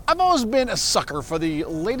I've always been a sucker for the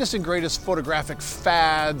latest and greatest photographic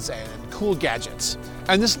fads and cool gadgets.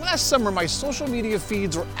 And this last summer, my social media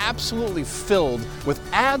feeds were absolutely filled with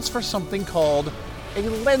ads for something called a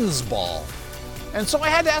lens ball. And so I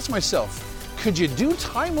had to ask myself, could you do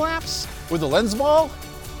time lapse with a lens ball?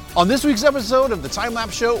 On this week's episode of the Time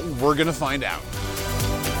Lapse Show, we're gonna find out.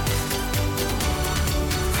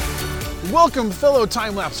 Welcome, fellow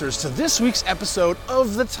time lapsers, to this week's episode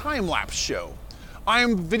of the Time Lapse Show. I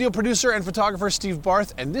am video producer and photographer Steve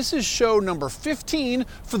Barth, and this is show number 15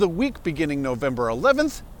 for the week beginning November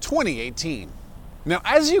 11th, 2018. Now,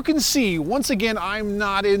 as you can see, once again, I'm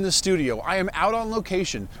not in the studio. I am out on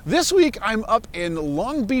location. This week, I'm up in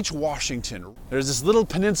Long Beach, Washington. There's this little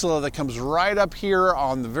peninsula that comes right up here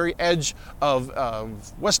on the very edge of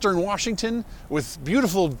Western Washington with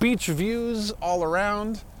beautiful beach views all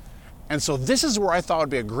around. And so this is where I thought would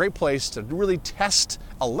be a great place to really test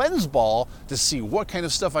a lens ball to see what kind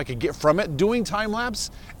of stuff I could get from it doing time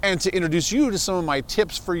lapse, and to introduce you to some of my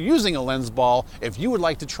tips for using a lens ball if you would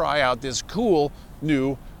like to try out this cool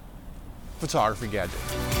new photography gadget.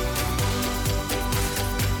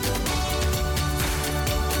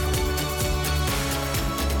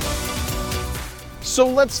 So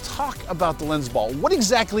let's talk about the lens ball. What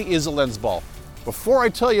exactly is a lens ball? Before I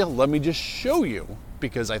tell you, let me just show you,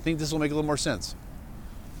 because I think this will make a little more sense.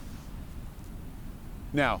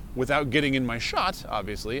 Now, without getting in my shot,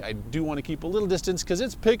 obviously, I do want to keep a little distance because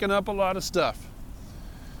it's picking up a lot of stuff.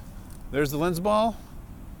 There's the lens ball.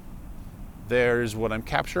 There's what I'm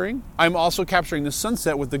capturing. I'm also capturing the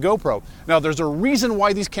sunset with the GoPro. Now, there's a reason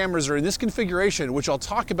why these cameras are in this configuration, which I'll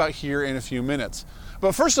talk about here in a few minutes.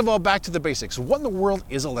 But first of all, back to the basics. What in the world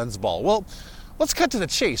is a lens ball? Well, let's cut to the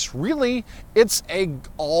chase. Really, it's a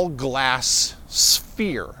all-glass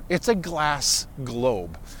sphere. It's a glass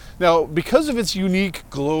globe. Now, because of its unique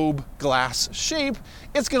globe glass shape,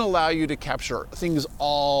 it's going to allow you to capture things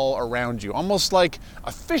all around you, almost like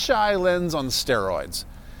a fisheye lens on steroids.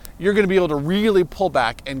 You're going to be able to really pull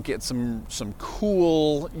back and get some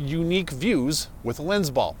cool, unique views with a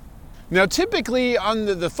lens ball. Now, typically on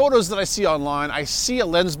the photos that I see online, I see a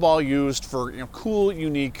lens ball used for cool,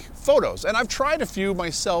 unique photos. And I've tried a few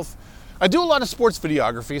myself. I do a lot of sports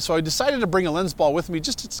videography, so I decided to bring a lens ball with me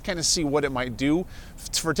just to kind of see what it might do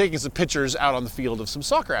for taking some pictures out on the field of some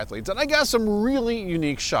soccer athletes. And I got some really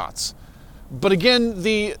unique shots. But again,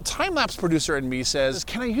 the time-lapse producer in me says,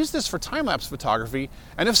 can I use this for time-lapse photography?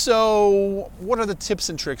 And if so, what are the tips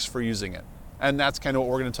and tricks for using it? And that's kind of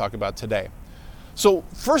what we're going to talk about today. So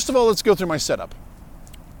first of all, let's go through my setup.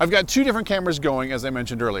 I've got two different cameras going, as I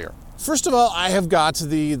mentioned earlier. First of all, I have got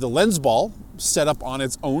the lens ball set up on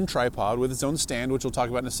its own tripod with its own stand, which we'll talk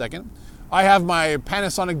about in a second. I have my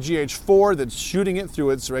Panasonic GH4 that's shooting it through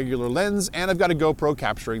its regular lens, and I've got a GoPro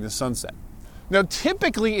capturing the sunset. Now,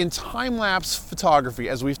 typically in time-lapse photography,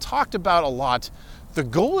 as we've talked about a lot, the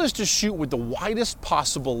goal is to shoot with the widest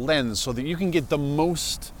possible lens so that you can get the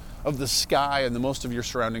most of the sky and the most of your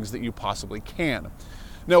surroundings that you possibly can.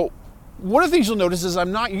 Now, one of the things you'll notice is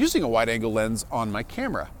I'm not using a wide-angle lens on my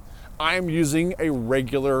camera. I'm using a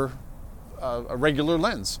regular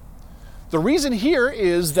lens. The reason here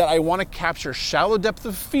is that I want to capture shallow depth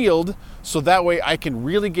of field so that way I can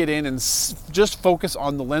really get in and just focus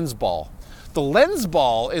on the lens ball. The lens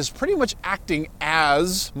ball is pretty much acting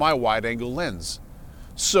as my wide-angle lens.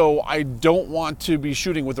 So I don't want to be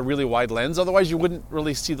shooting with a really wide lens, otherwise you wouldn't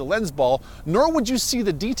really see the lens ball, nor would you see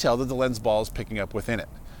the detail that the lens ball is picking up within it.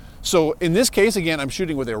 So in this case, again, I'm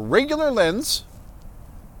shooting with a regular lens,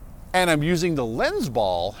 and I'm using the lens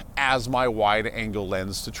ball as my wide-angle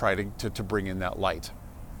lens to try to bring in that light.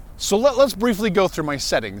 So let's briefly go through my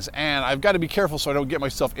settings, and I've got to be careful so I don't get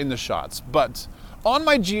myself in the shots. But on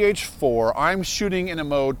my GH4, I'm shooting in a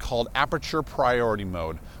mode called aperture priority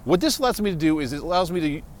mode. What this allows me to do is it allows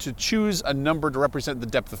me to choose a number to represent the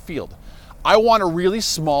depth of field. I want a really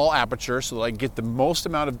small aperture so that I get the most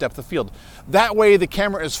amount of depth of field. That way the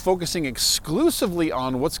camera is focusing exclusively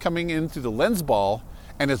on what's coming in through the lens ball,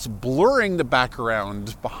 and it's blurring the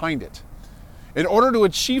background behind it. In order to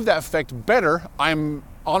achieve that effect better, I'm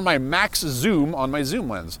on my max zoom on my zoom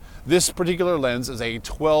lens. This particular lens is a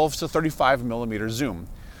 12 to 35 millimeter zoom.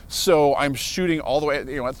 So I'm shooting all the way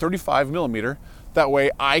at 35 millimeter. That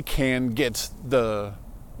way I can get the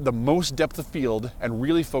most depth of field and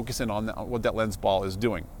really focus in on what that lens ball is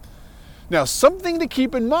doing. Now, something to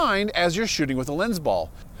keep in mind as you're shooting with a lens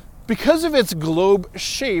ball. Because of its globe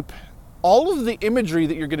shape, all of the imagery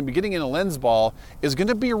that you're going to be getting in a lens ball is going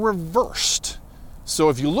to be reversed. So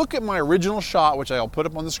if you look at my original shot, which I'll put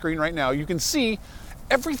up on the screen right now, you can see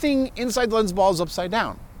everything inside the lens ball is upside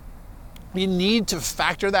down. You need to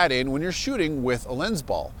factor that in when you're shooting with a lens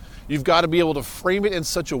ball. You've got to be able to frame it in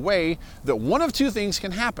such a way that one of two things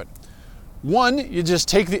can happen. One, you just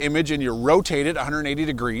take the image and you rotate it 180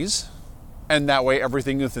 degrees, and that way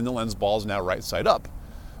everything within the lens ball is now right side up.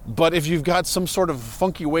 But if you've got some sort of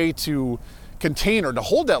funky way to contain or to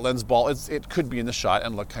hold that lens ball, it could be in the shot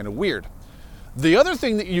and look kind of weird. The other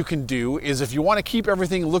thing that you can do is if you want to keep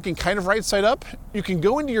everything looking kind of right side up, you can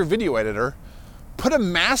go into your video editor, put a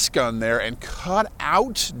mask on there and cut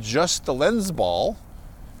out just the lens ball,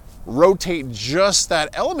 rotate just that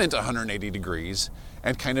element 180 degrees,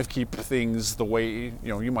 and kind of keep things the way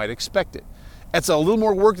you might expect it. It's a little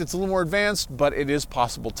more work, it's a little more advanced, but it is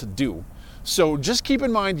possible to do. So just keep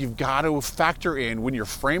in mind you've got to factor in when you're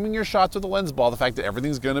framing your shots with a lens ball the fact that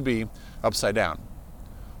everything's going to be upside down.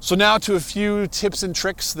 So now to a few tips and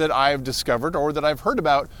tricks that I've discovered or that I've heard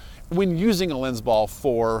about when using a lens ball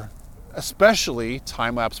for especially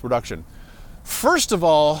time-lapse production. First of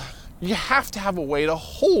all, you have to have a way to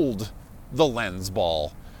hold the lens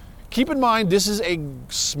ball. Keep in mind this is a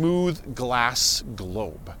smooth glass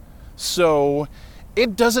globe, so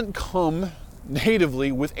it doesn't come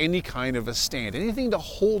natively with any kind of a stand, anything to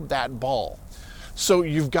hold that ball. So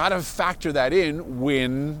you've got to factor that in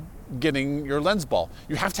when getting your lens ball.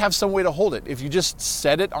 You have to have some way to hold it. If you just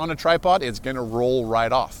set it on a tripod, it's going to roll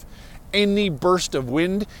right off. Any burst of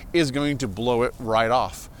wind is going to blow it right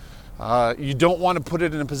off. You don't want to put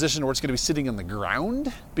it in a position where it's going to be sitting on the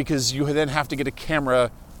ground, because you then have to get a camera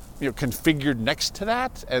configured next to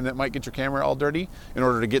that, and that might get your camera all dirty in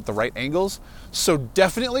order to get the right angles. So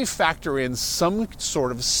definitely factor in some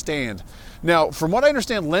sort of stand. Now, from what I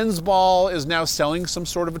understand, Lensball is now selling some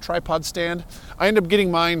sort of a tripod stand. I end up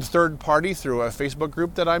getting mine third party through a Facebook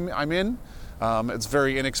group that I'm in. It's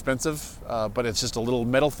very inexpensive, but it's just a little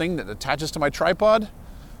metal thing that attaches to my tripod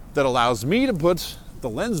that allows me to put the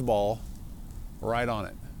Lensball right on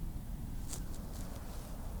it.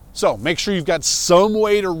 So make sure you've got some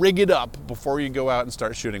way to rig it up before you go out and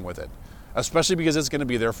start shooting with it, especially because it's going to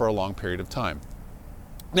be there for a long period of time.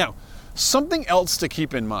 Now, something else to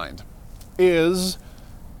keep in mind is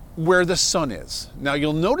where the sun is. Now,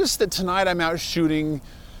 you'll notice that tonight I'm out shooting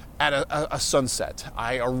at a sunset.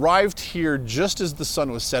 I arrived here just as the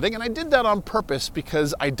sun was setting, and I did that on purpose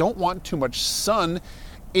because I don't want too much sun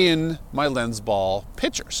in my Lensball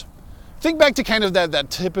pictures. Think back to kind of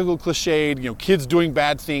that typical cliched, kids doing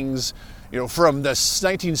bad things, from the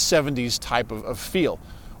 1970s type of feel.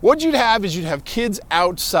 What you'd have is you'd have kids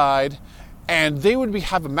outside, and they would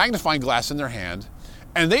have a magnifying glass in their hand,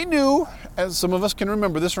 and they knew, as some of us can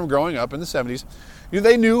remember this from growing up in the 70s,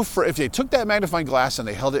 they knew if they took that magnifying glass and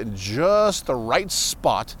they held it in just the right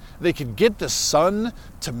spot, they could get the sun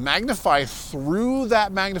to magnify through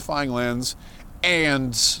that magnifying lens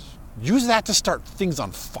and use that to start things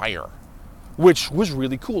on fire, which was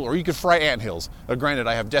really cool. Or you could fry anthills. Granted,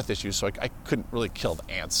 I have death issues, so I couldn't really kill the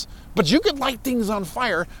ants. But you could light things on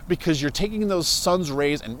fire because you're taking those sun's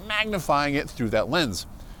rays and magnifying it through that lens.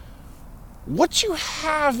 What you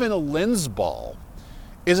have in a lens ball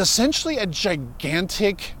is essentially a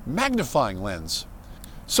gigantic magnifying lens.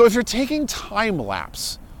 So if you're taking time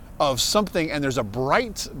lapse of something and there's a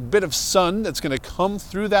bright bit of sun that's going to come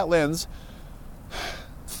through that lens,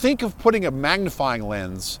 think of putting a magnifying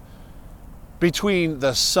lens between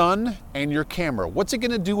the sun and your camera. What's it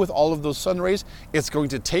going to do with all of those sun rays? It's going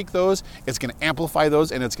to take those, it's going to amplify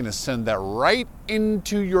those, and it's going to send that right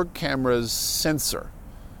into your camera's sensor.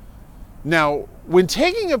 Now, when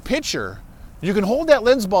taking a picture, you can hold that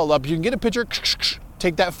lens ball up, you can get a picture,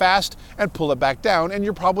 take that fast, and pull it back down, and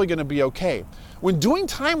you're probably going to be okay. When doing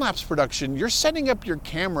time-lapse production, you're setting up your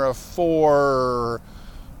camera for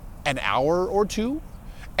an hour or two,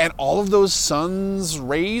 and all of those sun's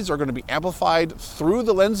rays are going to be amplified through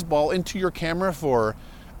the lens ball into your camera for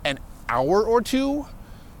an hour or two.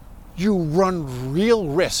 You run real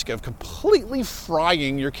risk of completely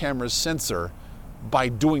frying your camera's sensor by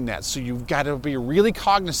doing that. So you've got to be really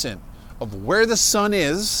cognizant of where the sun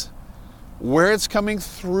is, where it's coming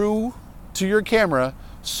through to your camera,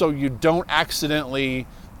 so you don't accidentally,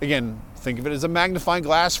 again, think of it as a magnifying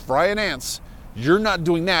glass, frying ants. You're not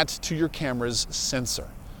doing that to your camera's sensor.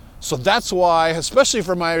 So that's why, especially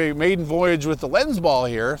for my maiden voyage with the lens ball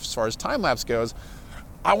here, as far as time lapse goes,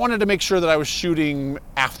 I wanted to make sure that I was shooting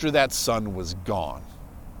after that sun was gone.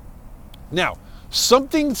 Now,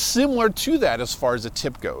 something similar to that as far as a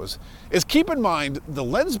tip goes is keep in mind the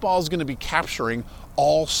lens ball is going to be capturing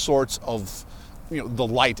all sorts of the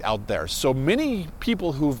light out there. So many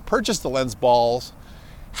people who've purchased the lens balls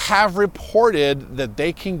have reported that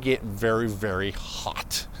they can get very, very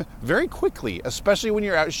hot very quickly, especially when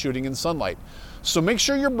you're out shooting in sunlight. So make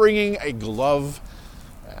sure you're bringing a glove,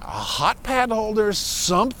 a hot pad holder,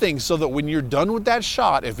 something, so that when you're done with that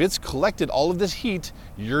shot, if it's collected all of this heat,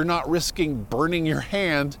 you're not risking burning your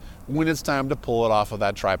hand when it's time to pull it off of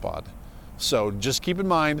that tripod. So just keep in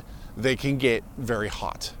mind, they can get very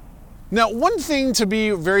hot. Now, one thing to be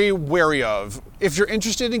very wary of if you're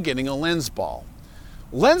interested in getting a Lensball.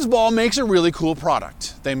 Lensball makes a really cool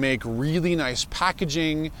product. They make really nice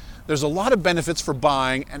packaging. There's a lot of benefits for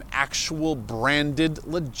buying an actual branded,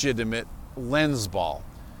 legitimate Lensball.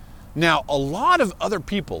 Now, a lot of other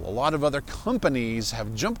people, a lot of other companies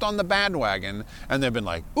have jumped on the bandwagon and they've been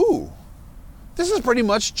like, ooh, this is pretty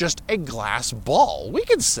much just a glass ball. We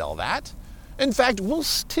could sell that. In fact, we'll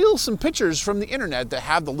steal some pictures from the internet that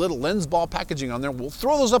have the little Lensball packaging on there. We'll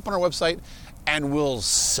throw those up on our website and we'll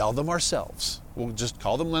sell them ourselves. We'll just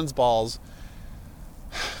call them Lensballs.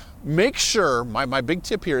 Make sure, my big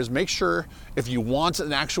tip here is make sure if you want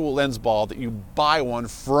an actual Lensball that you buy one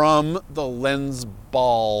from the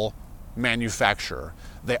Lensball manufacturer.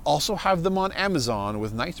 They also have them on Amazon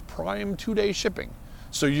with nice Prime 2-day shipping.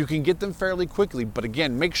 So you can get them fairly quickly. But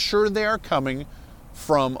again, make sure they are coming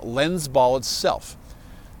from Lensball itself.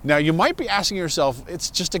 Now you might be asking yourself, it's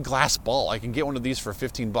just a glass ball. I can get one of these for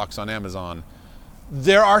 $15 on Amazon.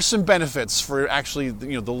 There are some benefits for actually,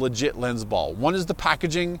 the legit Lensball. One is the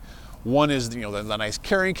packaging. One is, the nice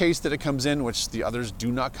carrying case that it comes in, which the others do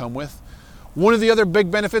not come with. One of the other big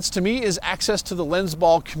benefits to me is access to the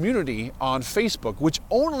Lensball community on Facebook, which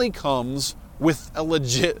only comes with a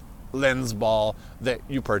legit Lensball that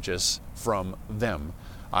you purchase from them.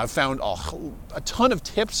 I've found a ton of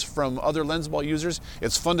tips from other Lensball users.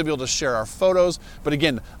 It's fun to be able to share our photos. But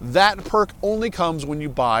again, that perk only comes when you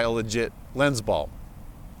buy a legit Lensball.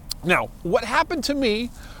 Now, what happened to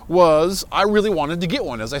me was I really wanted to get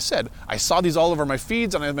one. As I said, I saw these all over my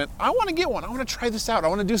feeds and I meant, I want to get one. I want to try this out. I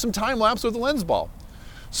want to do some time lapse with a Lensball.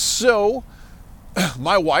 So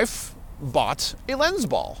my wife bought a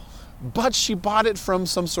Lensball, but she bought it from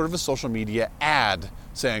some sort of a social media ad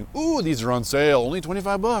saying, ooh, these are on sale, only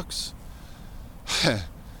 $25.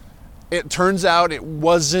 It turns out it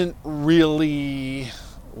wasn't really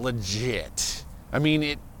legit. I mean,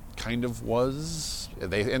 it kind of was.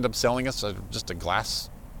 They end up selling us just a glass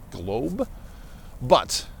globe.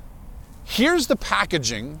 But here's the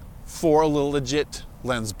packaging for a little legit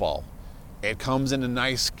Lensball. It comes in a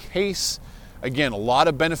nice case. Again, a lot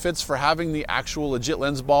of benefits for having the actual legit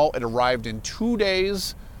Lensball. It arrived in 2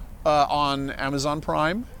 days on Amazon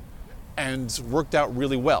Prime and worked out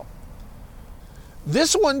really well.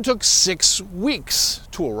 This one took 6 weeks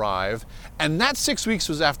to arrive, and that 6 weeks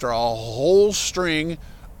was after a whole string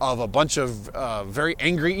of a bunch of very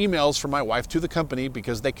angry emails from my wife to the company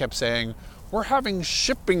because they kept saying, we're having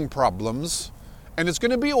shipping problems and it's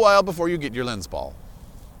going to be a while before you get your Lensball.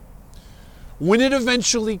 When it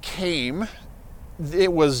eventually came,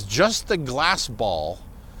 it was just the glass ball.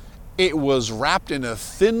 It was wrapped in a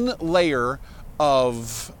thin layer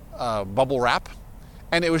of bubble wrap,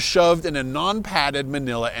 and it was shoved in a non-padded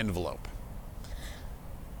manila envelope.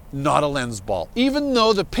 Not a Lensball. Even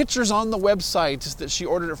though the pictures on the website that she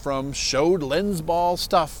ordered it from showed Lensball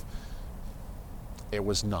stuff, it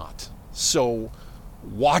was not. So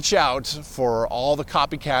watch out for all the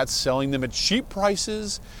copycats selling them at cheap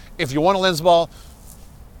prices. If you want a Lensball,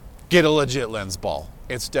 get a legit Lensball.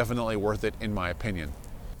 It's definitely worth it in my opinion.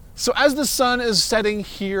 So as the sun is setting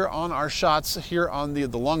here on our shots here on the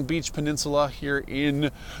Long Beach Peninsula here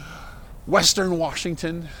in Western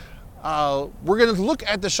Washington, we're going to look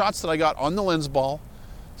at the shots that I got on the Lensball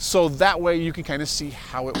so that way you can kind of see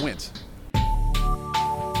how it went.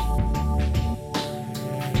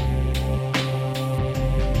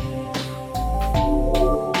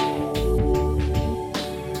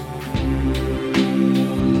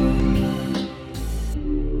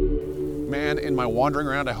 Man, in my wandering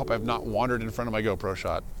around, I hope I've not wandered in front of my GoPro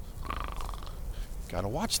shot. Gotta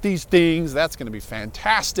watch these things. That's going to be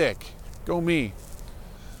fantastic. Go me.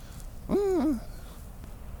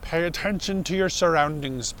 Pay attention to your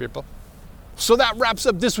surroundings, people. So that wraps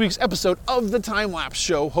up this week's episode of the Time Lapse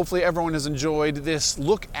Show. Hopefully everyone has enjoyed this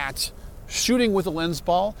look at shooting with a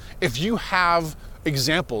Lensball. If you have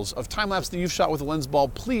examples of time lapse that you've shot with a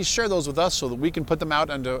Lensball, please share those with us so that we can put them out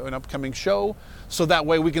into an upcoming show. So that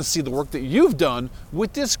way we can see the work that you've done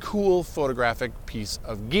with this cool photographic piece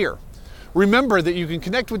of gear. Remember that you can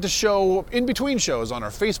connect with the show in between shows on our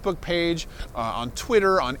Facebook page, on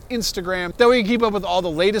Twitter, on Instagram. That way you can keep up with all the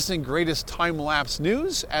latest and greatest time-lapse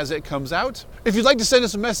news as it comes out. If you'd like to send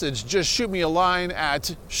us a message, just shoot me a line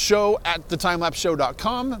at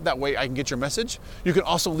show@thetimelapseshow.com. That way I can get your message. You can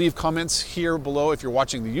also leave comments here below if you're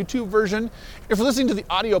watching the YouTube version. If you're listening to the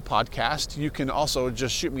audio podcast, you can also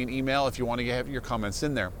just shoot me an email if you want to get your comments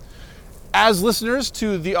in there. As listeners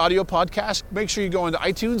to the audio podcast, make sure you go into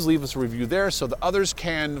iTunes, leave us a review there so that others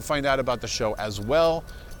can find out about the show as well,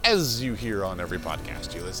 as you hear on every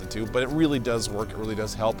podcast you listen to. But it really does work. It really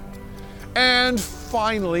does help. And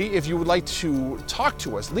finally, if you would like to talk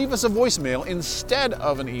to us, leave us a voicemail instead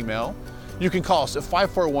of an email. You can call us at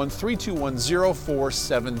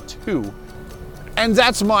 541-321-0472. And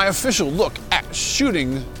that's my official look at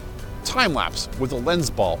shooting time-lapse with a lens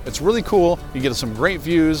ball. It's really cool. You get some great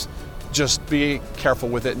views. Just be careful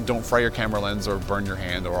with it and don't fry your camera lens or burn your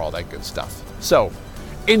hand or all that good stuff. So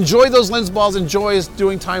enjoy those lens balls, enjoy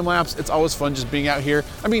doing time lapse. It's always fun just being out here.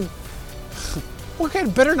 I mean, what kind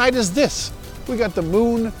of better night is this? We got the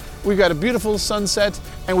moon, we got a beautiful sunset,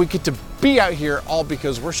 and we get to be out here all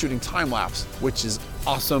because we're shooting time lapse, which is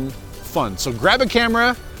awesome fun. So grab a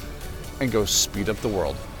camera and go speed up the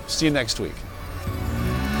world. See you next week.